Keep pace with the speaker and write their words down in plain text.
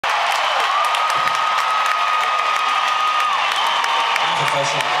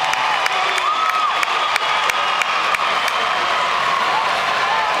percussion.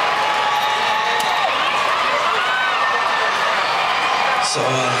 So,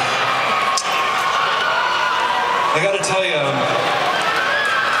 I gotta tell you,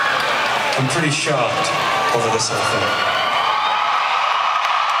 I'm pretty shocked over this whole thing.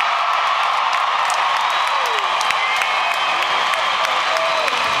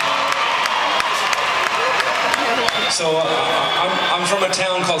 So, I'm from a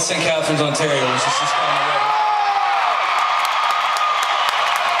town called St. Catharines, Ontario, which is just down the road.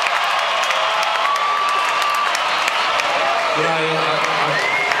 You know,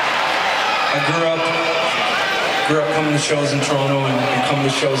 I grew up coming to shows in Toronto and coming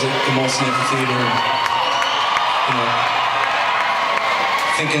to shows at the Molson Theatre, and, you know,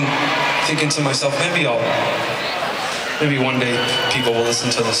 thinking to myself, maybe one day people will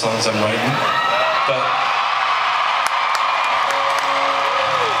listen to the songs I'm writing. But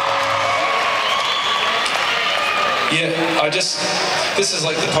yeah, this is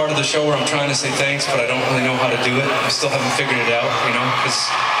like the part of the show where I'm trying to say thanks, but I don't really know how to do it. I still haven't figured it out, you know, because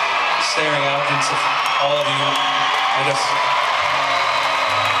staring out into all of you,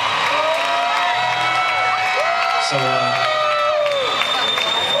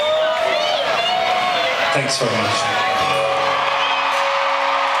 thanks very much.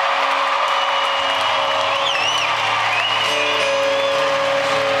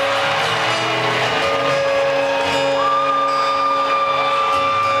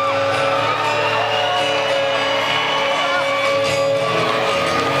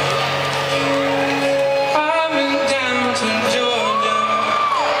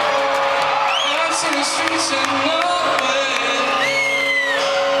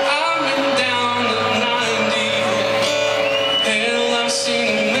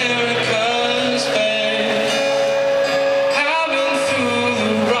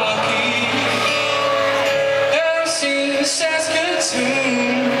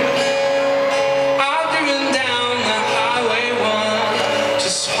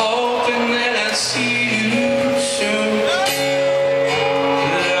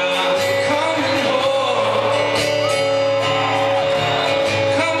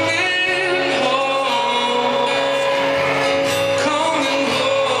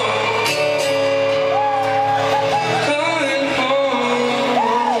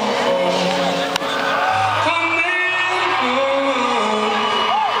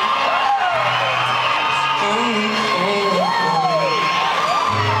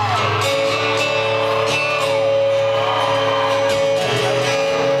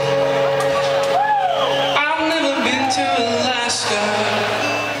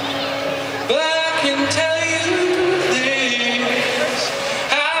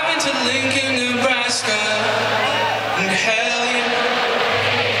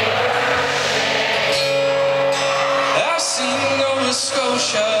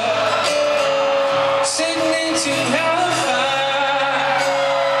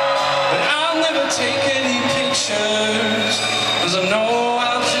 Take any pictures, 'cause I know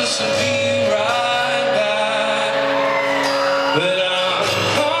I'll just be right back. But I'm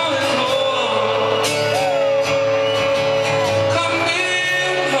coming home,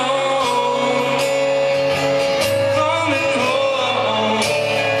 coming home, coming home,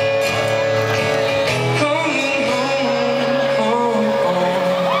 coming home,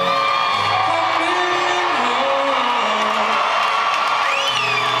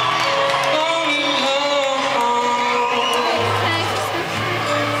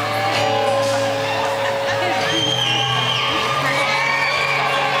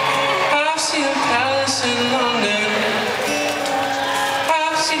 in London,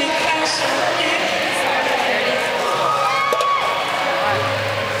 I've seen a castle.